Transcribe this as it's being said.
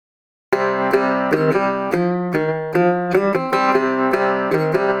What's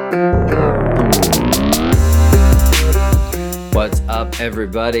up,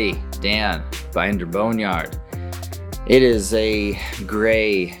 everybody? Dan, Binder Boneyard. It is a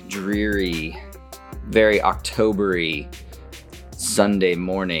gray, dreary, very October-y Sunday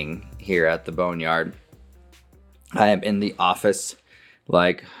morning here at the Boneyard. I am in the office,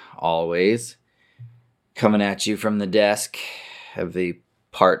 like always, coming at you from the desk of the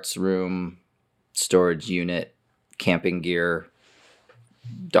parts room, storage unit, camping gear,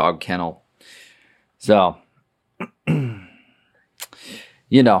 dog kennel. So,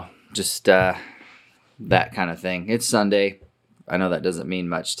 just that kind of thing. It's Sunday. I know that doesn't mean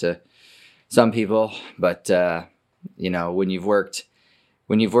much to some people, but when you've worked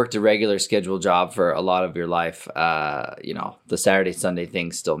a regular scheduled job for a lot of your life, the Saturday, Sunday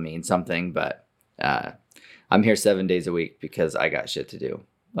things still mean something, but I'm here 7 days a week because I got shit to do.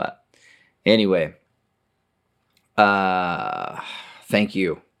 But anyway, thank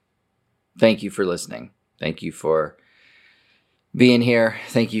you. Thank you for listening. Thank you for being here.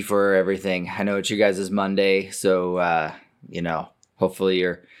 Thank you for everything. I know it's you guys' Monday, so, hopefully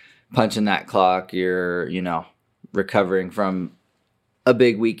you're punching that clock. You're, recovering from a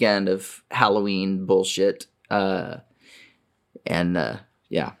big weekend of Halloween bullshit. So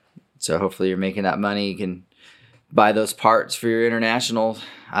hopefully you're making that money. You can buy those parts for your international.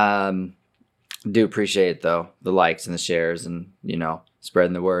 Do appreciate it, though, the likes and the shares and,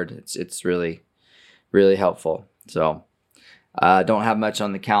 spreading the word. It's really, really helpful. So don't have much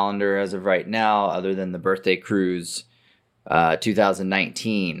on the calendar as of right now other than the birthday cruise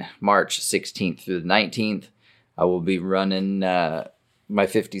 2019, March 16th through the 19th. I will be running my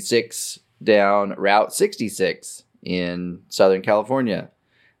 56 down Route 66 in Southern California,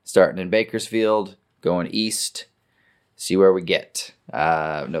 starting in Bakersfield, going east, see where we get.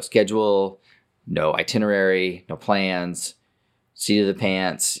 No schedule, no itinerary, no plans, seat of the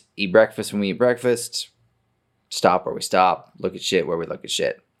pants, eat breakfast when we eat breakfast, stop where we stop, look at shit where we look at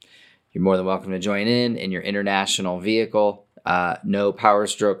shit. You're more than welcome to join in your international vehicle. No Power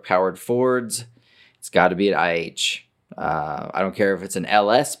Stroke powered Fords. It's got to be an IH. I don't care if it's an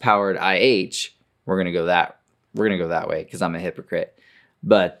LS powered IH. We're gonna go that way because I'm a hypocrite.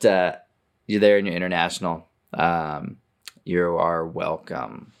 But you're there in your international. You are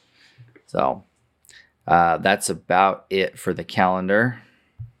welcome. So that's about it for the calendar.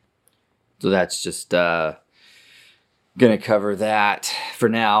 So that's just gonna cover that for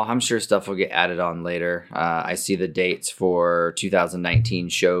now. I'm sure stuff will get added on later. I see the dates for 2019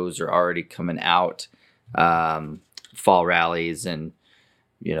 shows are already coming out. Fall rallies and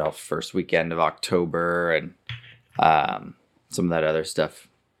first weekend of October and some of that other stuff.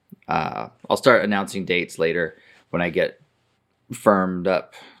 I'll start announcing dates later when I get firmed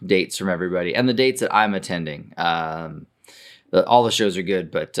up dates from everybody and the dates that I'm attending. All the shows are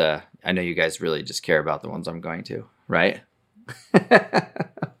good, but I know you guys really just care about the ones I'm going to, right?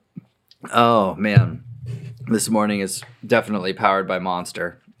 Oh man, this morning is definitely powered by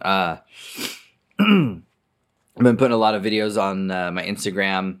Monster. I've been putting a lot of videos on my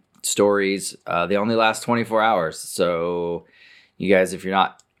Instagram stories. They only last 24 hours. So you guys, if you're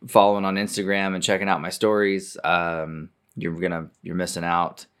not following on Instagram and checking out my stories, you're missing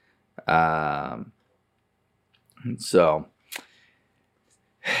out. So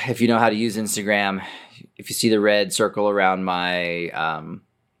if you know how to use Instagram, if you see the red circle around my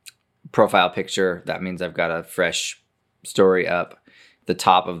profile picture, that means I've got a fresh story up. The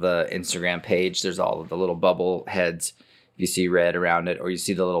top of the Instagram page, there's all of the little bubble heads. If you see red around it, or you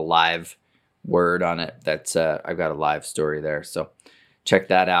see the little live word on it, that's I've got a live story there. So check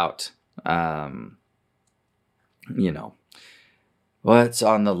that out. What's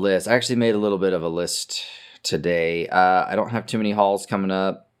on the list? I actually made a little bit of a list today. I don't have too many hauls coming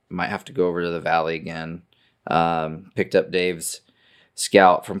up. Might have to go over to the Valley again. Picked up Dave's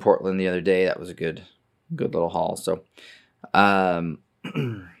Scout from Portland the other day. That was a good little haul. So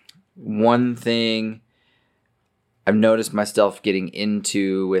one thing I've noticed myself getting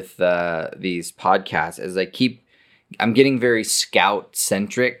into with these podcasts is I'm getting very Scout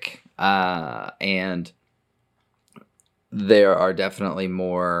centric, and there are definitely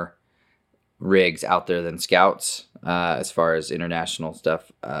more rigs out there than Scouts as far as international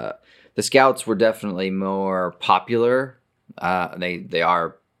stuff. The Scouts were definitely more popular. They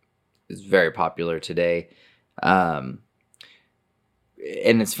are very popular today.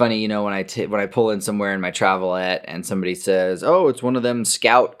 And it's funny, when I pull in somewhere in my Travelette and somebody says, "Oh, it's one of them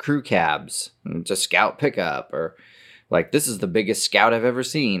Scout crew cabs. It's a Scout pickup," or like, "This is the biggest Scout I've ever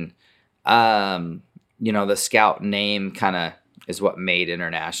seen." The Scout name kind of is what made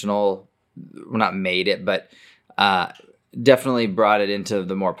international not made it, but definitely brought it into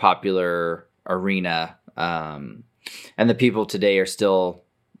the more popular arena. And the people today are still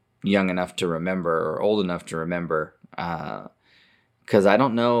young enough to remember or old enough to remember. Because I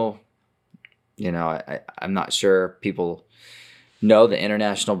don't know, I'm not sure people know the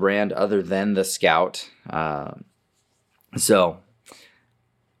International brand other than the Scout. So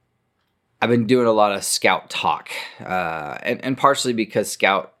I've been doing a lot of Scout talk, and partially because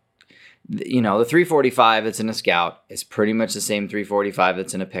Scout, the 345 that's in a Scout is pretty much the same 345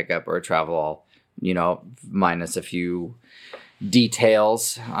 that's in a pickup or a Travelall, minus a few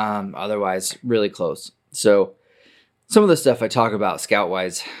details, otherwise really close. So some of the stuff I talk about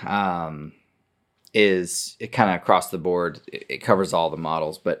Scout-wise is it kind of across the board. It covers all the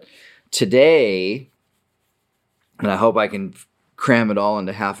models. But today, and I hope I can cram it all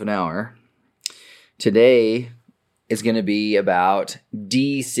into half an hour, today is going to be about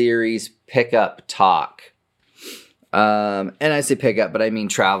D-Series pickup talk. And I say pickup, but I mean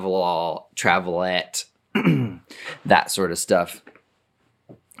Travelall, Travelette, that sort of stuff.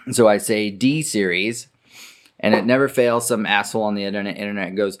 So I say D-Series, and it never fails. Some asshole on the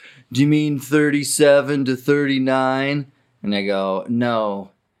internet goes, "Do you mean 37 to 39? And I go, "No,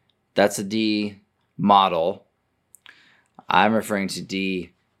 that's a D model. I'm referring to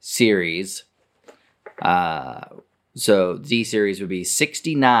D series." So D series would be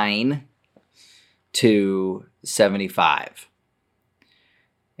 69 to 75.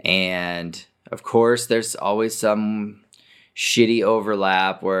 And of course, there's always some shitty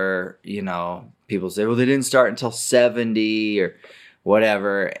overlap where, people say, well, they didn't start until 70 or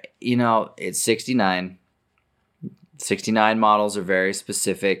whatever. It's 69. 69 models are very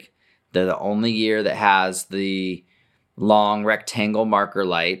specific. They're the only year that has the long rectangle marker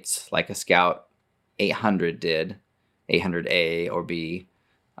lights like a Scout 800 did, 800A or B.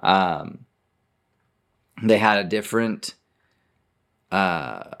 They had a different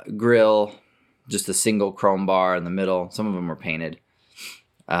grill, just a single chrome bar in the middle. Some of them were painted.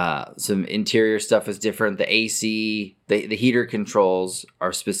 Some interior stuff is different. The AC, the heater controls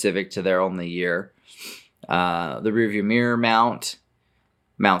are specific to their only year. The rearview mirror mounts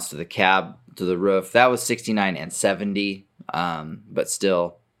to the cab, to the roof. That was 69 and 70, but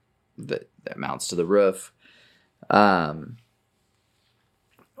still, that mounts to the roof. What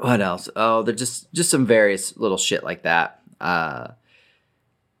else? Oh, they're just some various little shit like that.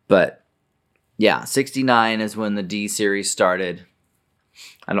 But yeah, 69 is when the D series started.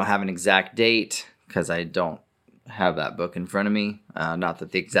 I don't have an exact date because I don't have that book in front of me. Not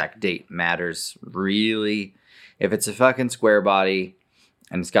that the exact date matters really. If it's a fucking square body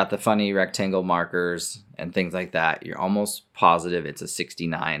and it's got the funny rectangle markers and things like that, you're almost positive it's a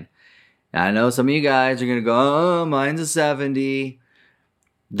 69. Now, I know some of you guys are going to go, oh, mine's a 70.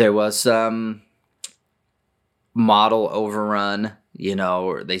 There was some model overrun,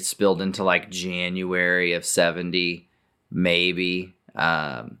 or they spilled into like January of 70, maybe.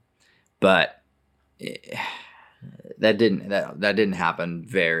 But that didn't happen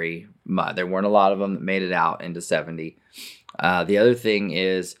very much. There weren't a lot of them that made it out into 70. The other thing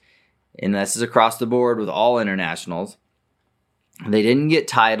is, and this is across the board with all internationals, they didn't get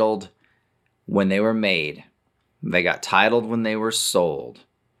titled when they were made. They got titled when they were sold.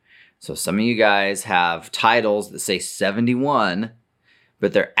 So some of you guys have titles that say 71,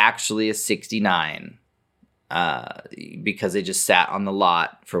 but they're actually a 69. Because they just sat on the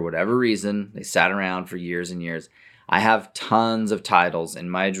lot for whatever reason. They sat around for years and years. I have tons of titles in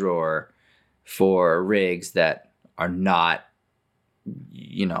my drawer for rigs that are not,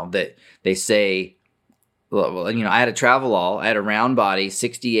 that they say, well, I had a Travelall. I had a round body,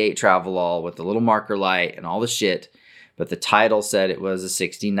 68 Travelall with the little marker light and all the shit. But the title said it was a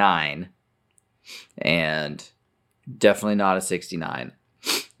 69. And definitely not a 69.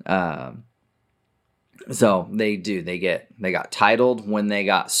 So they got titled when they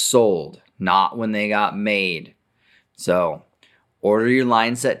got sold, not when they got made. So order your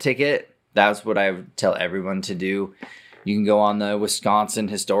line set ticket. That's what I would tell everyone to do. You can go on the Wisconsin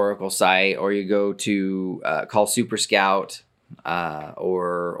historical site, or you go to call Super Scout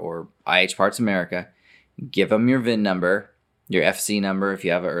or IH Parts America. Give them your VIN number, your FC number if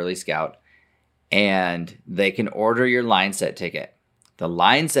you have an early Scout, and they can order your line set ticket. The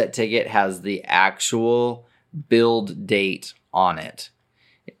line set ticket has the actual build date on it.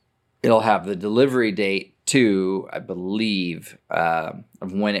 It'll have the delivery date too, I believe, of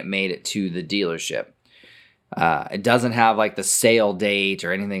when it made it to the dealership. It doesn't have like the sale date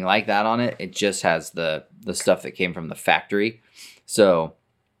or anything like that on it. It just has the stuff that came from the factory. So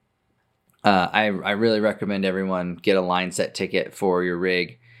I really recommend everyone get a line set ticket for your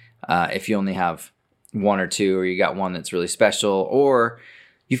rig. if you only have one or two, or you got one that's really special, or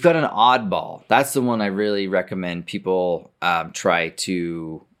you've got an oddball. That's the one I really recommend people try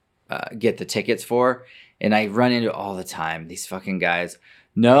to get the tickets for. And I run into all the time these fucking guys.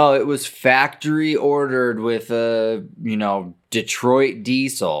 No, it was factory ordered with a, Detroit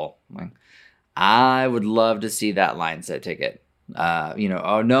diesel. Like, I would love to see that line set ticket.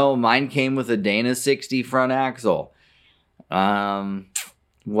 Oh no, mine came with a Dana 60 front axle.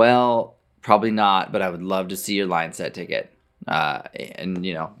 Well, probably not, but I would love to see your line set ticket.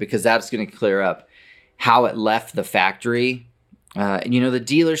 Because that's going to clear up how it left the factory. The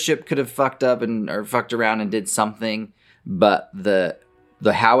dealership could have fucked up or fucked around and did something, but the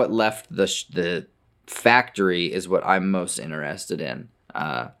how it left the factory is what I'm most interested in.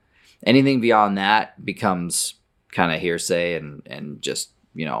 Anything beyond that becomes kind of hearsay and just,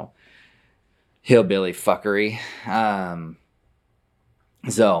 hillbilly fuckery.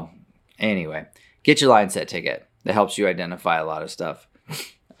 So anyway, get your line set ticket. That helps you identify a lot of stuff.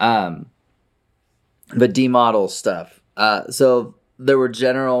 But D-model stuff. So there were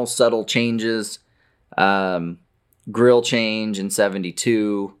general subtle changes. Grill change in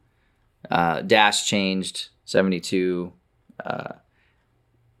 72. Dash changed 72.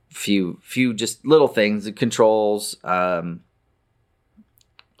 Few just little things. The controls. The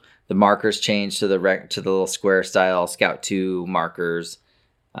markers changed to the little square style Scout 2 markers.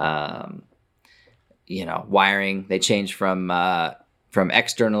 Wiring, they changed from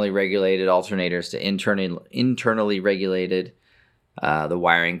externally regulated alternators to internally regulated. The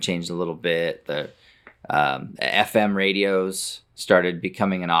wiring changed a little bit. The FM radios started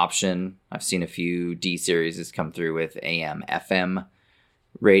becoming an option. I've seen a few D series come through with AM, FM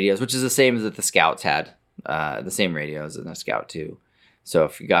radios, which is the same as that the Scouts had. The same radios in the Scout 2. So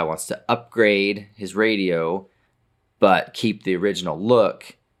if a guy wants to upgrade his radio, but keep the original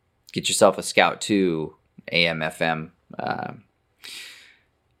look, get yourself a Scout 2 AM, FM.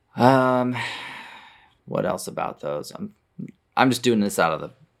 What else about those? I'm just doing this out of the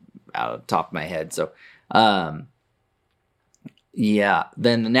top of my head. So, yeah.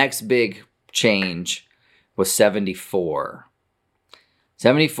 Then the next big change was 74.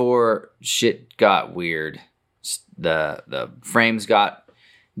 74, shit got weird. The frames got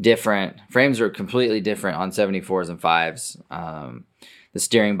different. Frames are completely different on 74s and 5s. The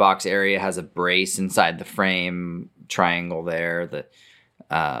steering box area has a brace inside the frame triangle there. The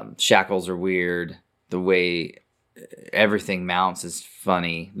shackles are weird. The way everything mounts is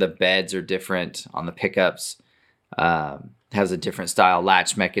funny. The beds are different on the pickups. Has a different style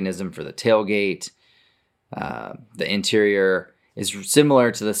latch mechanism for the tailgate. The interior is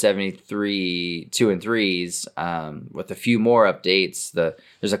similar to the 73 2 and 3s with a few more updates.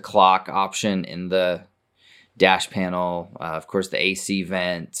 There's a clock option in the dash panel. Of course, the AC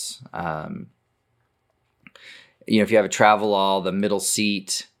vents. If you have a Travelall, the middle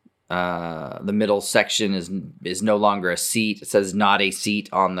seat, the middle section is no longer a seat. It says not a seat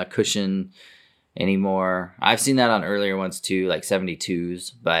on the cushion anymore. I've seen that on earlier ones too, like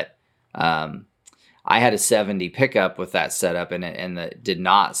 72s, but I had a 70 pickup with that setup, and it did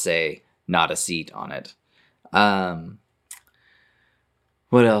not say not a seat on it.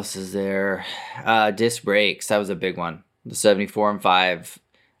 What else is there? Disc brakes. That was a big one. The 74 and 5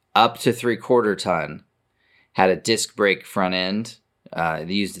 up to 3/4 ton had a disc brake front end.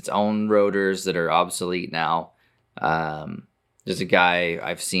 They used its own rotors that are obsolete now. There's a guy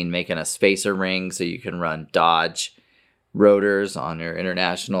I've seen making a spacer ring so you can run Dodge rotors on your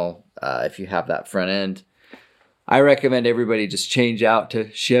International if you have that front end. I recommend everybody just change out to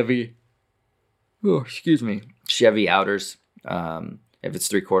Chevy. Chevy outers if it's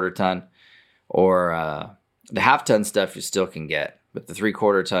 3/4 ton, or the half ton stuff you still can get, but the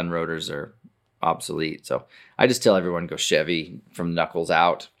 3/4 ton rotors are obsolete. So I just tell everyone go Chevy from knuckles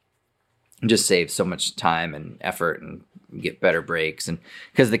out. Just save so much time and effort and get better brakes. And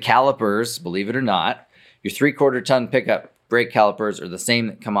because the calipers, believe it or not, your 3/4 ton pickup brake calipers are the same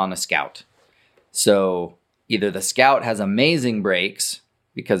that come on a Scout. So either the Scout has amazing brakes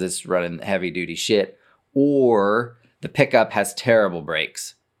because it's running heavy duty shit, or the pickup has terrible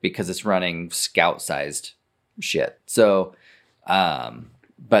brakes because it's running Scout sized shit. So,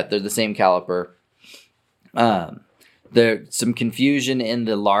 but they're the same caliper. There's some confusion in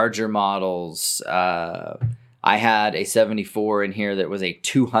the larger models. I had a 74 in here that was a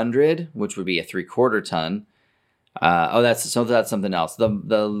 200, which would be a 3/4 ton. That's something else.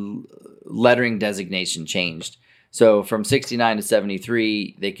 The lettering designation changed. So from 69 to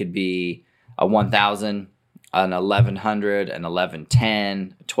 73, they could be a 1000, an 1100, an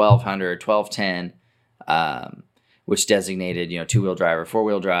 1110, 1200, 1210, which designated, 2-wheel drive or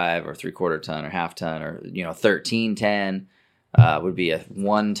 4-wheel drive or 3/4 ton or half ton, or, 1310 would be a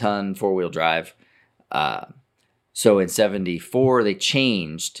 1-ton 4-wheel drive. So in 74, they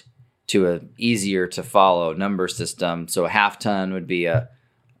changed to a easier to follow number system. So a half ton would be a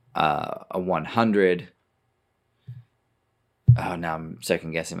 100. Oh, now I'm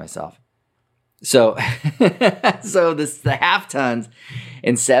second guessing myself. So, the half tons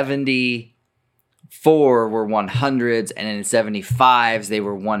in 74 were 100s, and in 75s they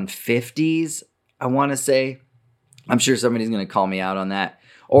were 150s. I want to say, I'm sure somebody's going to call me out on that,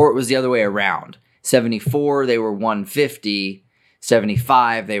 or it was the other way around. 74 they were 150,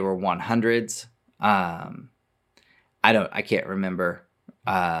 75 they were 100s. I can't remember.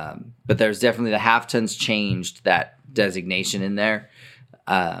 But there's definitely the half tons changed that designation in there.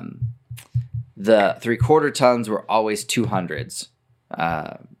 The 3/4 tons were always 200s.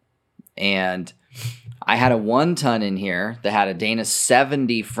 And I had a 1-ton in here that had a Dana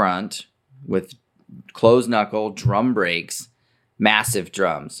 70 front with closed knuckle drum brakes, massive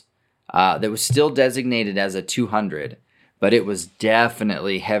drums. That was still designated as a 200, but it was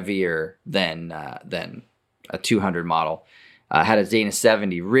definitely heavier than a 200 model. Had a Dana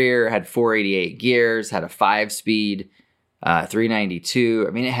 70 rear, had 488 gears, had a 5-speed, 392.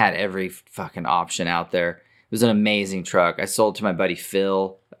 I mean, it had every fucking option out there. It was an amazing truck. I sold to my buddy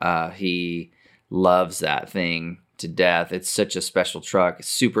Phil. He loves that thing to death. It's such a special truck. It's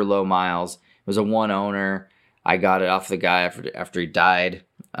super low miles. It was a 1-owner. I got it off the guy after he died.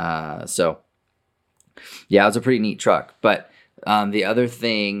 So yeah, it was a pretty neat truck. But the other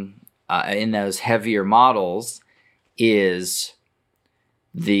thing in those heavier models is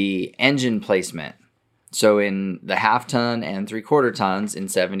the engine placement. So in the half ton and 3/4 tons in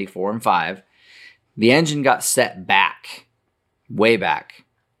 74 and 5, the engine got set back, way back.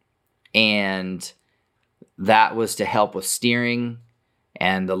 And that was to help with steering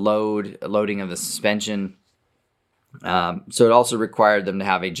and the loading of the suspension. So it also required them to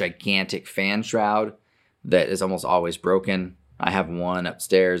have a gigantic fan shroud that is almost always broken. I have one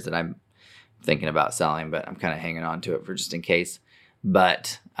upstairs that I'm thinking about selling, but I'm kind of hanging on to it for just in case.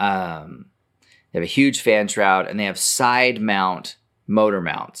 But they have a huge fan shroud, and they have side mount motor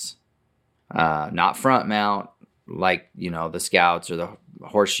mounts, not front mount like the Scouts or the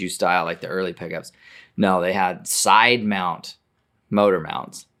horseshoe style like the early pickups. No, they had side mount motor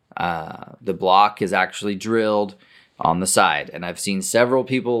mounts. The block is actually drilled on the side, and I've seen several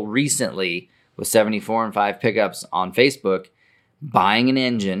people recently with 74 and 5 pickups on Facebook buying an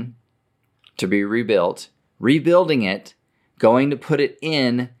engine to be rebuilt, rebuilding it, going to put it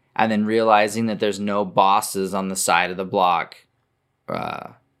in, and then realizing that there's no bosses on the side of the block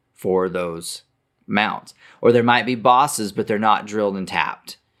for those mounts. Or there might be bosses, but they're not drilled and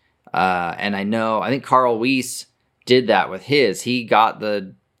tapped. And I think Carl Weiss did that with his. He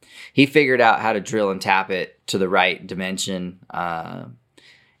figured out how to drill and tap it to the right dimension.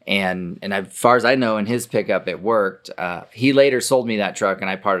 And as far as I know, in his pickup, it worked. He later sold me that truck, and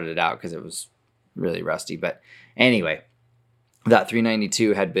I parted it out because it was really rusty. But anyway, that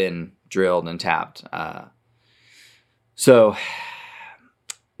 392 had been drilled and tapped. So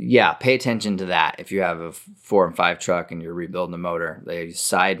yeah, pay attention to that. If you have a 4 and 5 truck and you're rebuilding the motor, they use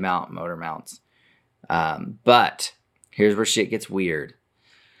side mount motor mounts. But here's where shit gets weird.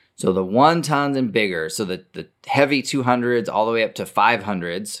 So the 1 tons and bigger, so the heavy 200s all the way up to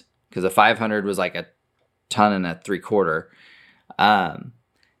 500s, because the 500 was like a ton and a 3/4.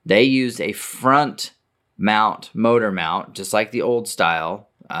 They used a front mount motor mount, just like the old style,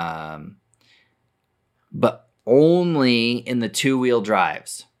 but only in the 2-wheel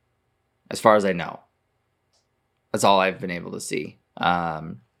drives, as far as I know. That's all I've been able to see.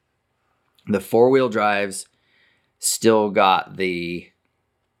 The 4-wheel drives still got the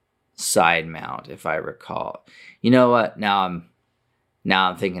side mount, if I recall. You know what? Now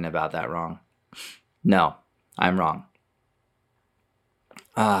I'm thinking about that wrong. No, I'm wrong.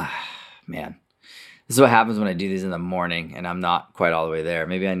 Man. This is what happens when I do these in the morning and I'm not quite all the way there.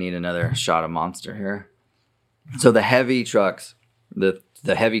 Maybe I need another shot of Monster here. So the heavy trucks, the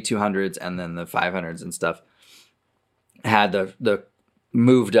heavy 200s and then the 500s and stuff had the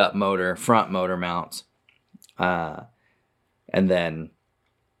moved up motor, front motor mounts. And then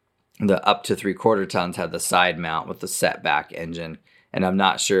the up to 3/4 tons had the side mount with the setback engine. And I'm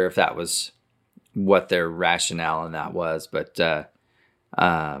not sure if that was what their rationale in that was, but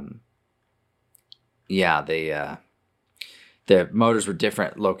yeah, the motors were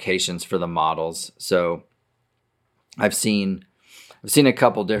different locations for the models. So I've seen a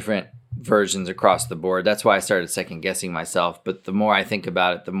couple different versions across the board. That's why I started second guessing myself. But the more I think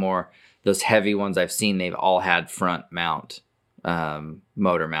about it, the more those heavy ones I've seen, they've all had front mount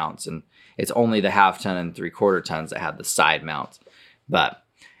motor mounts, and it's only the 1/2 ton and 3/4 tons that had the side mounts. But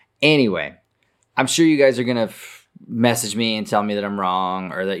anyway, I'm sure you guys are going to message me and tell me that I'm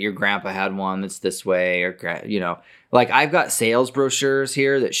wrong, or that your grandpa had one that's this way, or, you know, like I've got sales brochures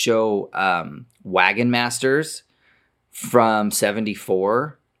here that show Wagon Masters from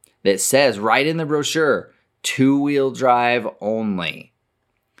 74 that says right in the brochure, 2-wheel drive only.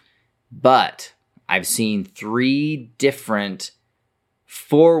 But I've seen 3 different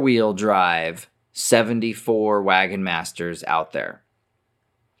 4-wheel drive 74 Wagon Masters out there.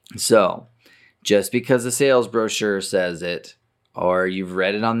 So just because the sales brochure says it, or you've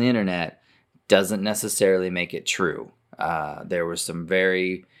read it on the internet, doesn't necessarily make it true. There was some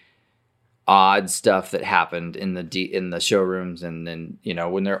very odd stuff that happened in the showrooms, and then, you know,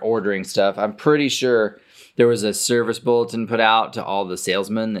 when they're ordering stuff, I'm pretty sure there was a service bulletin put out to all the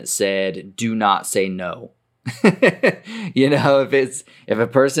salesmen that said, "Do not say no." You know, if a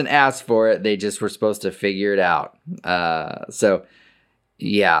person asked for it, they just were supposed to figure it out. So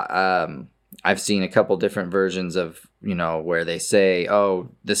yeah, I've seen a couple different versions of, you know, where they say, "Oh,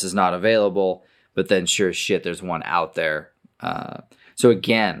 this is not available," but then sure as shit, there's one out there. So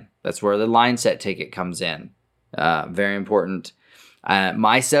again, that's where the line set ticket comes in. Very important.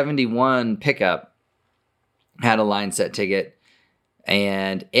 My 71 pickup had a line set ticket,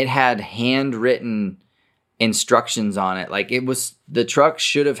 and it had handwritten instructions on it. Like, the truck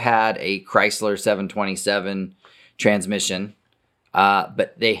should have had a Chrysler 727 transmission,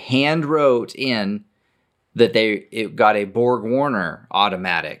 but they hand wrote in that it got a Borg Warner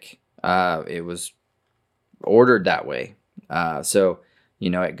automatic. It was ordered that way. So,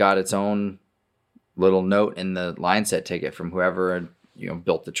 you know, it got its own little note in the line set ticket from whoever, you know,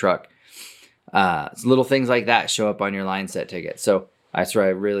 built the truck. So little things like that show up on your line set ticket. So that's where I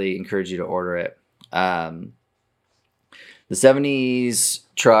really encourage you to order it. The 70s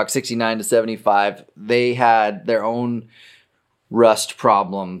truck, 69 to 75, they had their own rust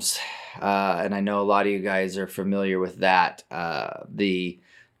problems. And I know a lot of you guys are familiar with that. The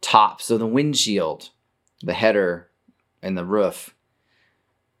top, so the windshield, the header, and the roof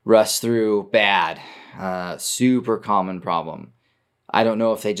rust through bad. Super common problem. I don't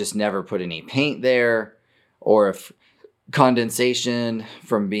know if they just never put any paint there, or if condensation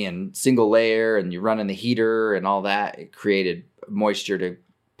from being single layer and you're running the heater and all that, it created moisture to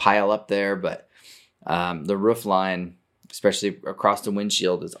pile up there. But the roof line, especially across the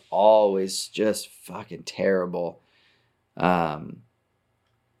windshield, is always just fucking terrible.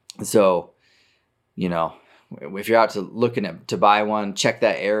 So, you know, if you're out to buy one, check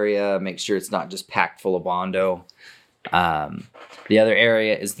that area, make sure it's not just packed full of Bondo. The other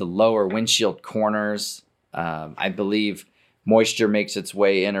area is the lower windshield corners. I believe moisture makes its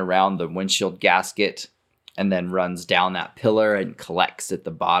way in around the windshield gasket and then runs down that pillar and collects at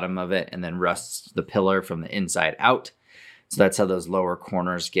the bottom of it and then rusts the pillar from the inside out. So that's how those lower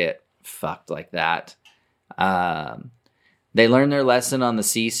corners get fucked like that. They learned their lesson on the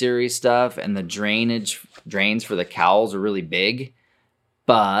C-Series stuff, and the drains for the cowls are really big,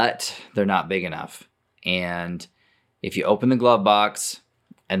 but they're not big enough. And if you open the glove box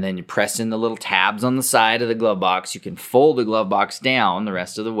and then you press in the little tabs on the side of the glove box, you can fold the glove box down the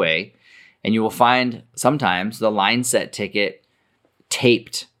rest of the way, and you will find sometimes the line set ticket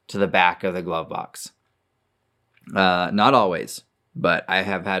taped to the back of the glove box. Not always, but I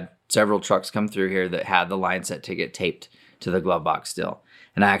have had several trucks come through here that had the line set ticket taped to the glove box still.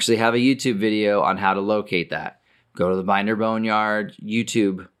 And I actually have a YouTube video on how to locate that. Go to the Binder Boneyard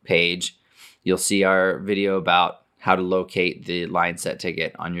YouTube page. You'll see our video about how to locate the line set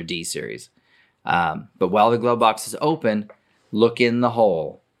ticket on your D series. But while the glove box is open, look in the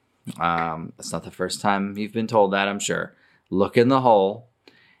hole. That's not the first time you've been told that, I'm sure. Look in the hole,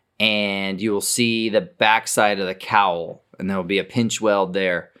 and you will see the backside of the cowl, and there will be a pinch weld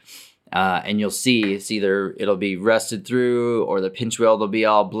there. And you'll see it'll be rusted through, or the pinch weld will be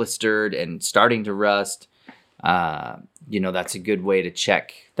all blistered and starting to rust. You know, that's a good way to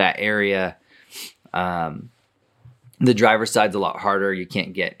check that area. The driver's side's a lot harder. You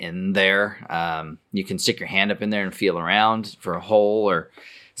can't get in there. You can stick your hand up in there and feel around for a hole or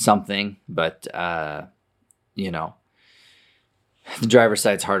something, but you know, the driver's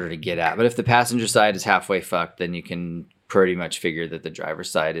side's harder to get at. But if the passenger side is halfway fucked, then you can pretty much figure that the driver's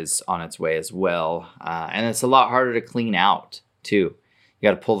side is on its way as well. And it's a lot harder to clean out too. You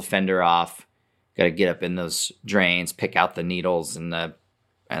got to pull the fender off, got to get up in those drains, pick out the needles and the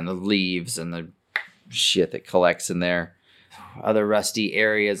leaves and the shit that collects in there. Other rusty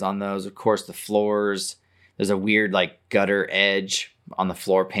areas on those, of course, the floors. There's a weird like gutter edge on the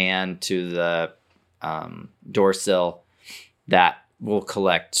floor pan to the door sill that will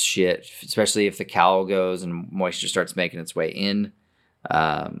collect shit, especially if the cowl goes and moisture starts making its way in.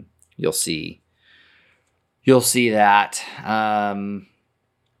 You'll see that.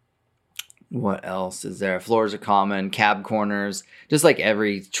 What else is there? Floors are common. Cab corners, just like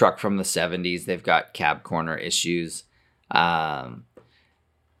every truck from the 70s, they've got cab corner issues. So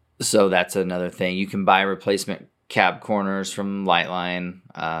that's another thing. You can buy replacement cab corners from Lightline.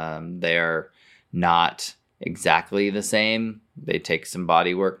 They're not exactly the same. They take some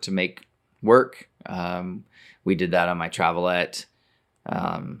body work to make work. We did that on my Travelette.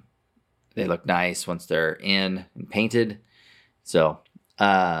 They look nice once they're in and painted. So,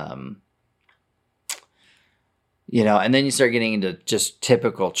 and then you start getting into just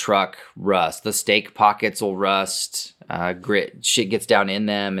typical truck rust. The stake pockets will rust. Grit shit gets down in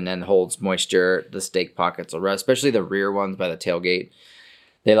them and then holds moisture. The stake pockets will rust, especially the rear ones by the tailgate.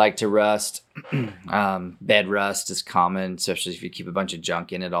 They like to rust. Bed rust is common, especially if you keep a bunch of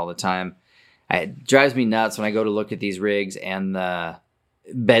junk in it all the time. It drives me nuts when I go to look at these rigs and the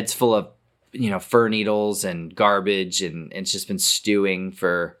bed's full of, fir needles and garbage, and it's just been stewing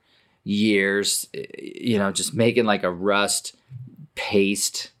for years, just making like a rust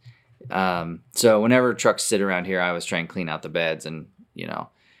paste. So whenever trucks sit around here, I always try and clean out the beds and,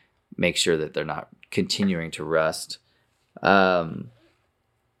 make sure that they're not continuing to rust.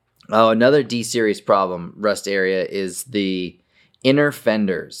 Another D-series problem, rust area, is the inner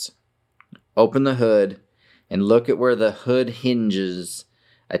fenders. Open the hood and look at where the hood hinges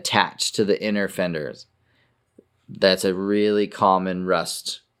attach to the inner fenders. That's a really common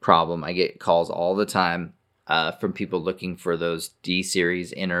rust problem. I get calls all the time from people looking for those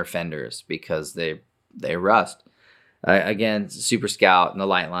D-series inner fenders because they rust. Again, Super Scout and the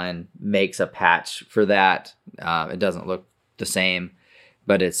Lightline makes a patch for that. It doesn't look the same,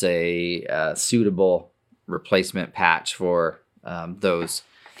 but it's a suitable replacement patch for those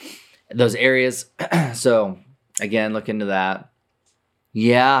areas. So again, look into that.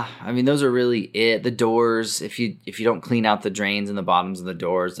 Yeah, I mean, those are really it. The doors, if you don't clean out the drains and the bottoms of the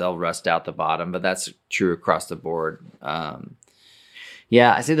doors, they'll rust out the bottom, but that's true across the board. I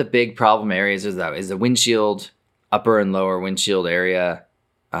say the big problem areas is the windshield, upper and lower windshield area,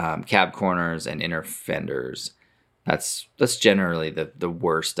 cab corners, and inner fenders. That's generally the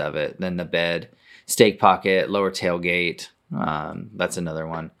worst of it. Then the bed, stake pocket, lower tailgate. That's another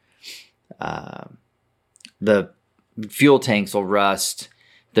one. The fuel tanks will rust.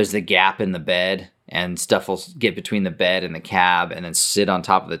 There's the gap in the bed, and stuff will get between the bed and the cab and then sit on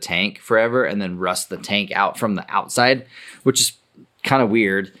top of the tank forever and then rust the tank out from the outside, which is kind of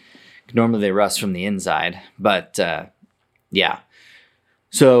weird. Normally they rust from the inside, but yeah.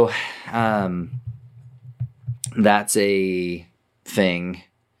 So that's a thing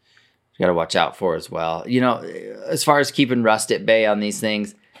you got to watch out for as well. As far as keeping rust at bay on these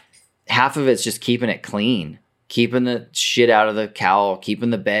things, half of it's just keeping it clean. Keeping the shit out of the cowl,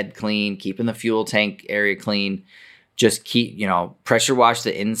 keeping the bed clean, keeping the fuel tank area clean. Just keep, pressure wash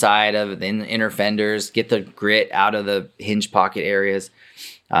the inside of the inner fenders, get the grit out of the hinge pocket areas.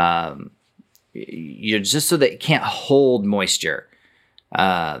 You're just so that it can't hold moisture.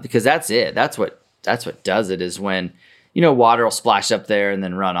 Because that's it. That's what does it, is when, water will splash up there and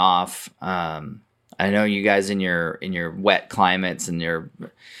then run off. I know you guys in your wet climates and your,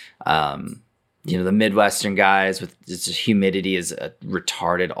 the Midwestern guys with just humidity is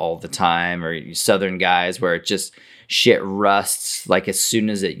retarded all the time, or you Southern guys where it just shit rusts. Like as soon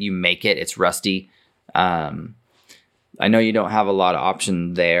as you make it, it's rusty. I know you don't have a lot of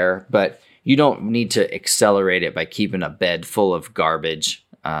option there, but you don't need to accelerate it by keeping a bed full of garbage.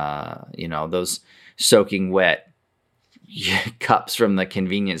 Those soaking wet cups from the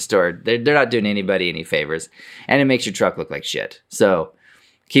convenience store, they're not doing anybody any favors, and it makes your truck look like shit. So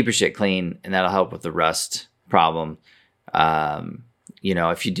keep your shit clean, and that'll help with the rust problem.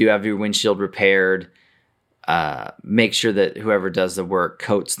 If you do have your windshield repaired, make sure that whoever does the work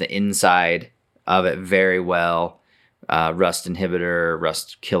coats the inside of it very well. Rust inhibitor,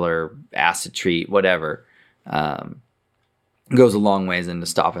 rust killer, acid treat, whatever. Goes a long ways into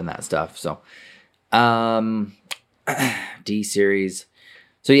stopping that stuff. So, D-series.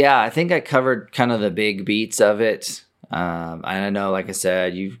 So yeah, I think I covered kind of the big beats of it. I know, like I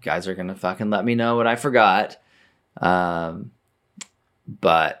said, you guys are going to fucking let me know what I forgot. But,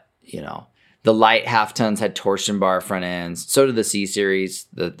 the light half tons had torsion bar front ends. So did the C-series,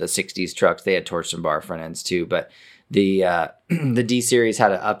 the 60s trucks, they had torsion bar front ends too. But the D-series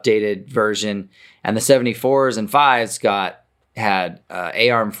had an updated version, and the 74s and 5s had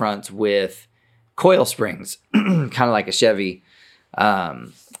A-arm fronts with coil springs, kind of like a Chevy.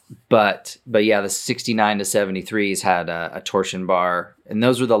 But yeah, the 69 to 73s had a torsion bar, and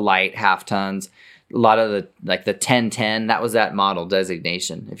those were the light half tons. A lot of the 1010, that was that model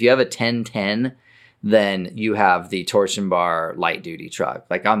designation. If you have a 1010, then you have the torsion bar light duty truck.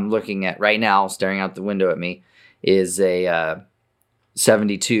 Like I'm looking at right now, staring out the window at me, is a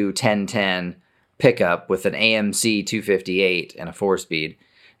 72 1010 pickup with an AMC 258 and a 4-speed.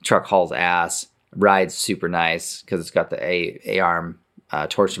 Truck hauls ass, rides super nice because it's got the A-arm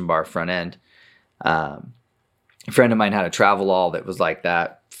torsion bar front end. A friend of mine had a Travelall that was like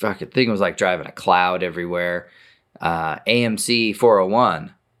that. Fucking thing was like driving a cloud everywhere. AMC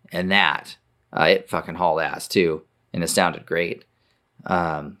 401 and that. It fucking hauled ass too, and it sounded great.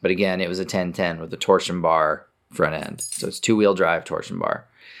 But again, it was a 1010 with a torsion bar front end. So it's 2-wheel drive torsion bar.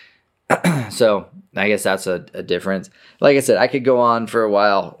 So I guess that's a difference. Like I said, I could go on for a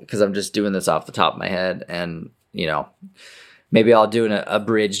while because I'm just doing this off the top of my head. And, maybe I'll do an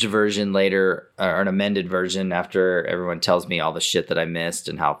abridged version later or an amended version after everyone tells me all the shit that I missed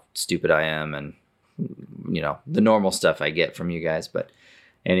and how stupid I am and, the normal stuff I get from you guys. But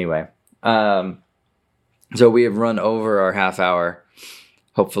anyway. So we have run over our half hour.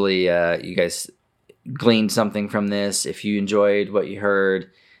 Hopefully, you guys gleaned something from this. If you enjoyed what you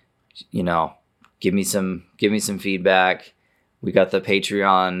heard, give me some feedback. We got the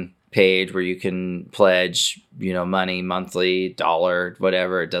Patreon page where you can pledge, money, monthly, dollar,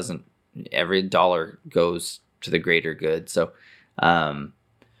 whatever. Every dollar goes to the greater good. So,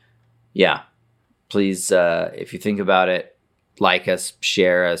 yeah, please, if you think about it, like us,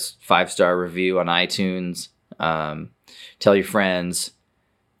 share us, 5-star review on iTunes. Tell your friends,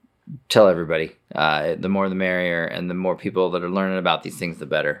 tell everybody. The more the merrier, and the more people that are learning about these things, the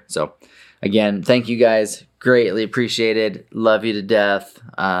better. So again, thank you guys. Greatly appreciated. Love you to death.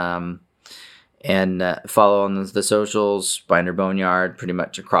 And follow on the socials, Binder Boneyard, pretty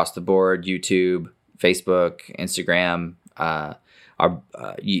much across the board. YouTube, Facebook, Instagram, our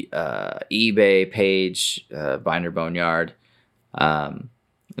eBay page, Binder Boneyard. And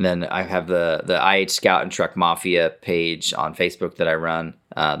then I have the IH Scout and Truck Mafia page on Facebook that I run.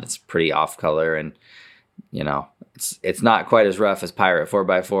 That's pretty off color, and it's not quite as rough as Pirate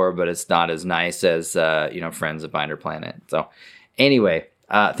 4x4, but it's not as nice as Friends of Binder Planet. So anyway,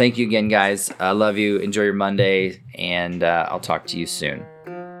 thank you again, guys. I love you. Enjoy your Monday, and I'll talk to you soon.